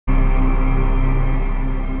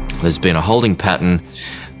There's been a holding pattern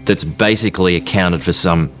that's basically accounted for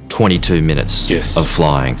some 22 minutes of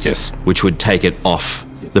flying, which would take it off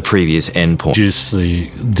the previous endpoint. Reduce the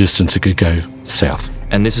distance it could go south.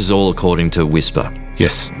 And this is all according to Whisper?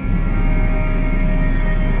 Yes.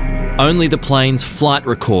 Only the plane's flight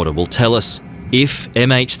recorder will tell us if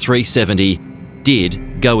MH370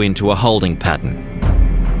 did go into a holding pattern.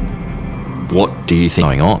 What do you think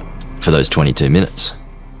is going on for those 22 minutes?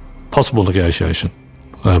 Possible negotiation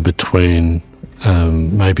between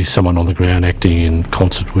maybe someone on the ground acting in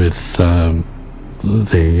concert with Captain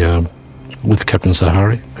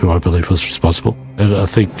Zaharie, who I believe was responsible. And I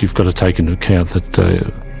think you've got to take into account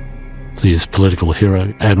that his political hero,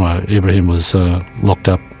 Anwar Ibrahim, was locked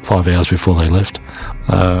up 5 hours before they left.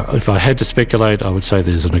 If I had to speculate, I would say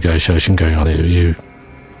there's a negotiation going on there. You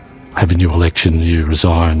have a new election, you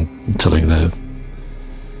resign, telling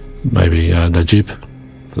maybe Najib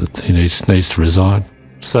that he needs to resign.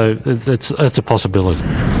 So that's a possibility.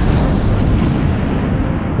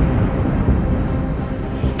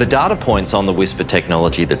 The data points on the Whisper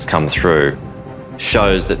technology that's come through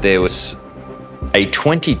shows that there was a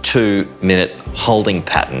 22-minute holding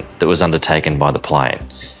pattern that was undertaken by the plane.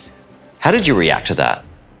 How did you react to that?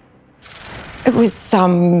 It was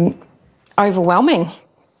overwhelming,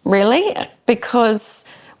 really, because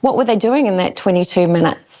what were they doing in that 22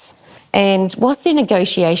 minutes? And was there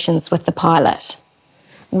negotiations with the pilot?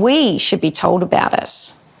 We should be told about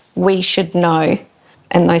it. We should know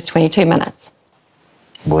in those 22 minutes.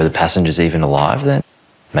 Were the passengers even alive then?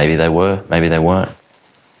 Maybe they were, maybe they weren't.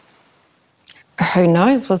 Who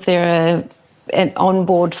knows? Was there an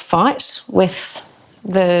onboard fight with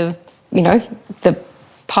the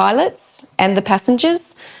pilots and the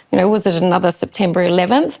passengers? Was it another September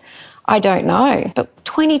 11th? I don't know. But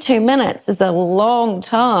 22 minutes is a long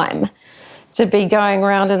time to be going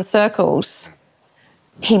around in circles.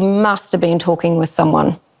 He must have been talking with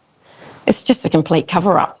someone. It's just a complete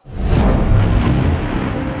cover-up.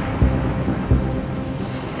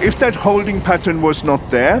 If that holding pattern was not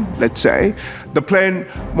there, let's say, the plane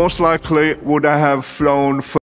most likely would have flown